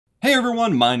Hey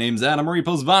everyone, my name's Adam or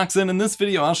EposVox, and in this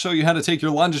video I'll show you how to take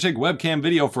your Logitech webcam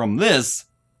video from this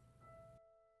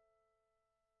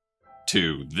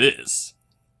to this.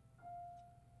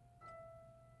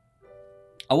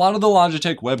 A lot of the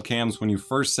Logitech webcams, when you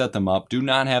first set them up, do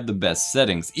not have the best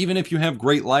settings. Even if you have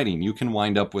great lighting, you can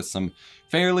wind up with some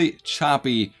fairly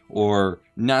choppy or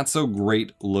not so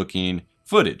great looking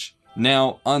footage.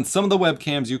 Now, on some of the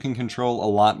webcams, you can control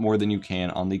a lot more than you can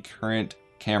on the current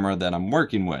camera that I'm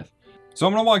working with. So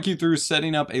I'm going to walk you through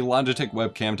setting up a Logitech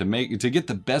webcam to get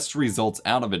the best results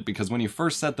out of it, because when you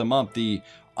first set them up, the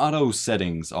auto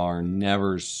settings are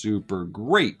never super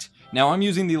great. Now I'm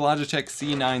using the Logitech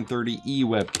C930E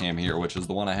webcam here, which is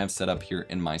the one I have set up here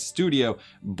in my studio,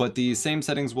 but the same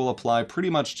settings will apply pretty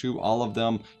much to all of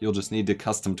them. You'll just need to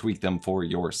custom tweak them for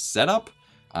your setup.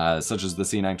 Such as the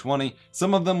C920.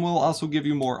 Some of them will also give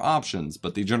you more options,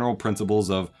 but the general principles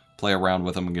of play around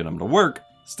with them and get them to work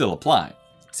still apply.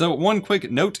 So one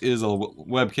quick note is a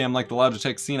webcam like the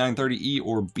Logitech C930E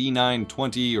or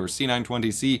B920 or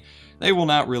C920C, they will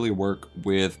not really work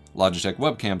with Logitech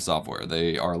webcam software.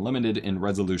 They are limited in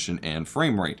resolution and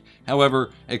frame rate.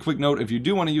 However, a quick note, if you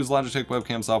do want to use Logitech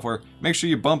webcam software, make sure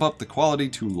you bump up the quality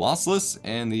to lossless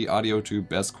and the audio to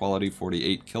best quality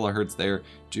 48 kilohertz there,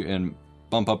 and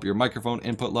bump up your microphone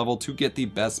input level to get the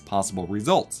best possible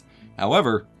results.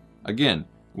 However, again,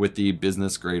 with the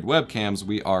business grade webcams,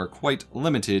 we are quite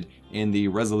limited in the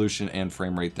resolution and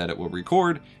frame rate that it will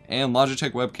record, and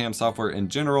Logitech webcam software in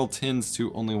general tends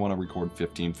to only want to record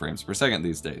 15 frames per second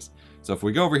these days. So if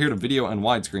we go over here to video and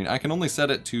widescreen, I can only set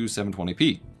it to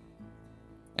 720p.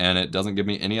 And it doesn't give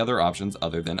me any other options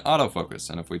other than autofocus.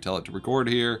 And if we tell it to record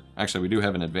here, actually we do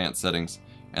have an advanced settings,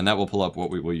 and that will pull up what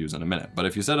we will use in a minute. But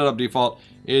if you set it up default,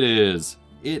 it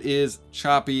is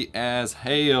choppy as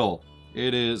hail.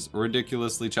 It is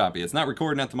ridiculously choppy. It's not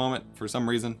recording at the moment for some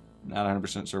reason, not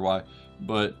 100% sure why,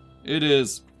 but it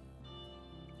is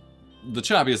the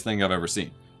choppiest thing I've ever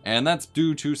seen. And that's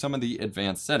due to some of the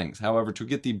advanced settings. However, to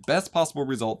get the best possible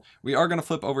result, we are going to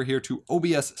flip over here to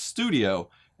OBS Studio,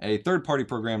 a third-party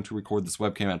program to record this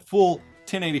webcam at full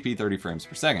 1080p 30 frames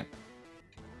per second.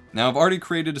 Now, I've already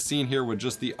created a scene here with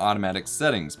just the automatic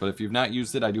settings, but if you've not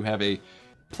used it, I do have a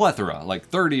plethora, like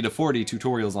 30 to 40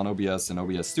 tutorials on OBS and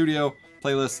OBS Studio.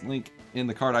 Playlist link in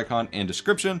the card icon and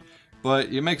description. But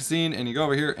you make a scene and you go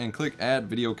over here and click Add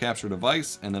Video Capture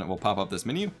Device, and then it will pop up this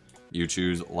menu. You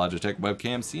choose Logitech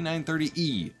Webcam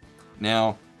C930E.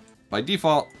 Now, by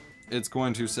default, it's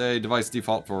going to say device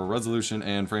default for resolution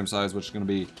and frame size, which is going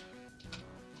to be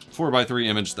 4:3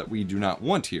 image that we do not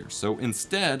want here. So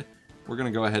instead, we're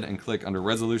going to go ahead and click under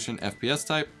resolution FPS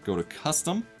type, go to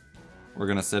custom. We're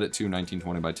going to set it to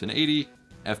 1920 by 1080.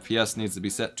 FPS needs to be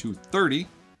set to 30.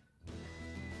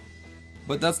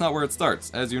 But that's not where it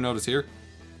starts. As you notice here,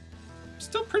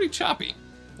 still pretty choppy.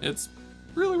 It's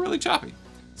really, really choppy.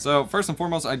 So first and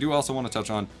foremost, I do also want to touch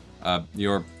on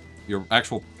your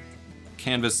actual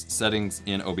canvas settings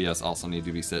in OBS also need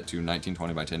to be set to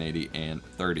 1920 by 1080 and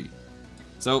 30.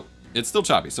 So it's still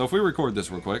choppy. So if we record this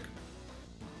real quick.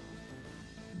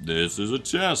 This is a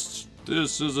chest.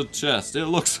 This is a chest. It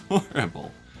looks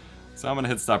horrible. So I'm going to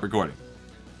hit stop recording.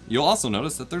 You'll also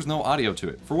notice that there's no audio to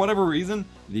it. For whatever reason,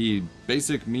 the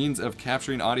basic means of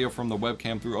capturing audio from the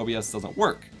webcam through OBS doesn't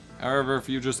work. However, if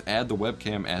you just add the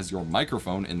webcam as your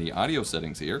microphone in the audio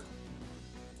settings here,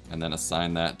 and then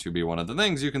assign that to be one of the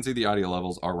things, you can see the audio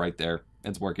levels are right there.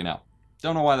 It's working out.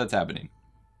 Don't know why that's happening.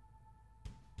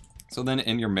 So then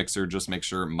in your mixer, just make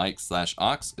sure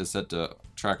mic/aux is set to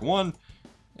track 1,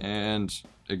 and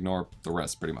ignore the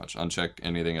rest pretty much. Uncheck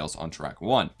anything else on track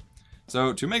 1.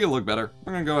 So to make it look better,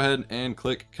 we're going to go ahead and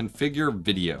click Configure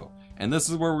Video. And this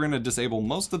is where we're going to disable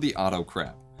most of the auto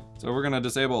crap. So we're going to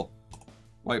disable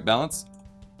white balance.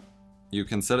 You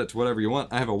can set it to whatever you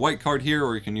want. I have a white card here,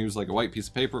 or you can use like a white piece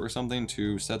of paper or something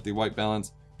to set the white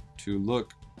balance to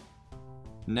look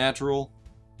natural.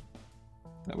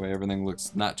 That way everything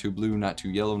looks not too blue, not too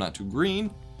yellow, not too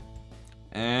green.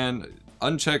 And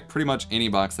uncheck pretty much any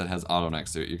box that has auto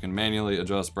next to it. You can manually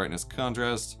adjust brightness,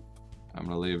 contrast. I'm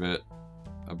going to leave it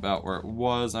about where it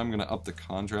was. I'm going to up the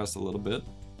contrast a little bit.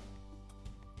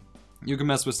 You can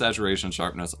mess with saturation,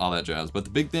 sharpness, all that jazz. But the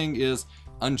big thing is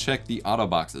uncheck the auto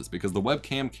boxes, because the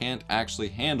webcam can't actually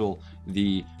handle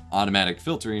the automatic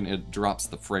filtering. It drops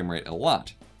the frame rate a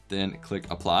lot. Then click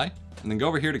apply, and then go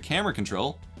over here to camera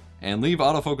control and leave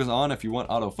autofocus on if you want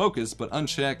autofocus, but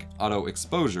uncheck auto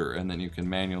exposure, and then you can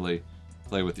manually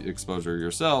play with the exposure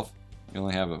yourself. You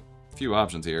only have a few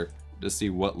options here to see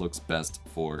what looks best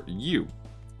for you.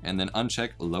 And then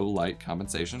uncheck low light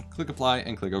compensation, click apply,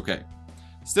 and click OK.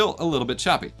 still a little bit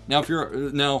choppy. Now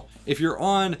if you're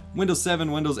on Windows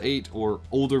 7, Windows 8, or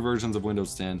older versions of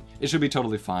Windows 10, it should be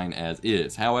totally fine as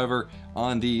is. However,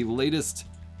 on the latest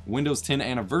Windows 10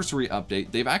 anniversary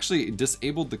update, they've actually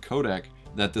disabled the codec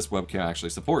that this webcam actually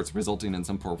supports, resulting in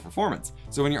some poor performance.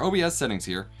 So in your OBS settings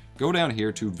here, go down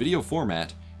here to video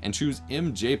format and choose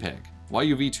MJPEG.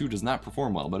 YUV2 does not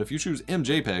perform well, but if you choose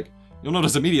MJPEG, you'll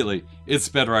notice immediately it's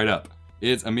sped right up.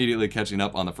 It's immediately catching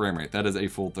up on the frame rate. That is a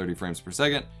full 30 frames per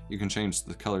second. You can change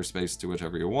the color space to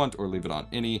whichever you want or leave it on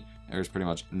any. There's pretty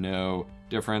much no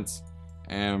difference.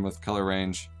 And with color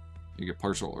range, you get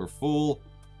partial or full.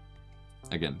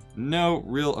 Again, no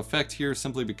real effect here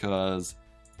simply because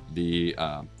we're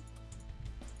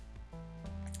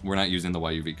not using the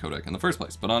YUV codec in the first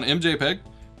place. But on MJPEG,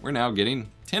 we're now getting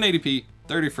 1080p,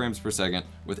 30 frames per second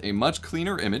with a much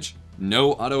cleaner image.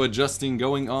 No auto adjusting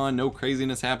going on, no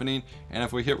craziness happening. And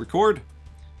if we hit record,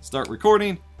 start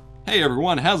recording. Hey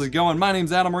everyone, how's it going? My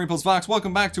name's Adam or EposVox.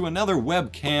 Welcome back to another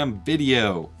webcam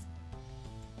video.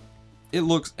 It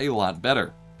looks a lot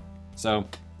better. So,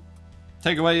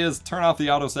 takeaway is turn off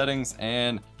the auto settings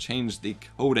and change the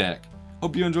codec.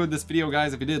 Hope you enjoyed this video,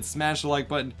 guys. If you did, smash the like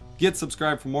button. Get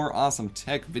subscribed for more awesome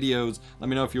tech videos. Let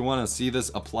me know if you want to see this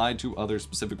applied to other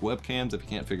specific webcams if you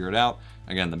can't figure it out.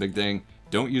 Again, the big thing,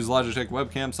 don't use Logitech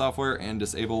Webcam software and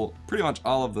disable pretty much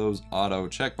all of those auto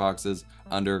checkboxes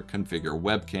under Configure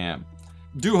Webcam.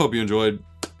 Do hope you enjoyed.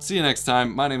 See you next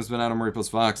time. My name has been Adam or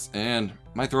EposVox, and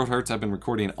my throat hurts. I've been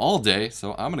recording all day,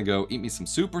 so I'm going to go eat me some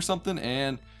soup or something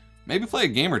and maybe play a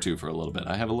game or two for a little bit.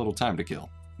 I have a little time to kill.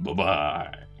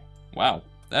 Bye-bye. Wow,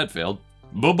 that failed.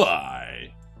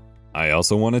 Bye-bye. I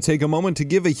also want to take a moment to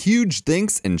give a huge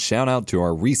thanks and shout out to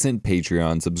our recent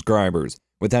Patreon subscribers.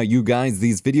 Without you guys,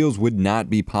 these videos would not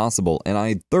be possible, and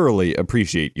I thoroughly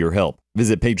appreciate your help.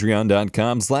 Visit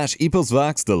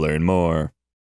patreon.com/EposVox to learn more.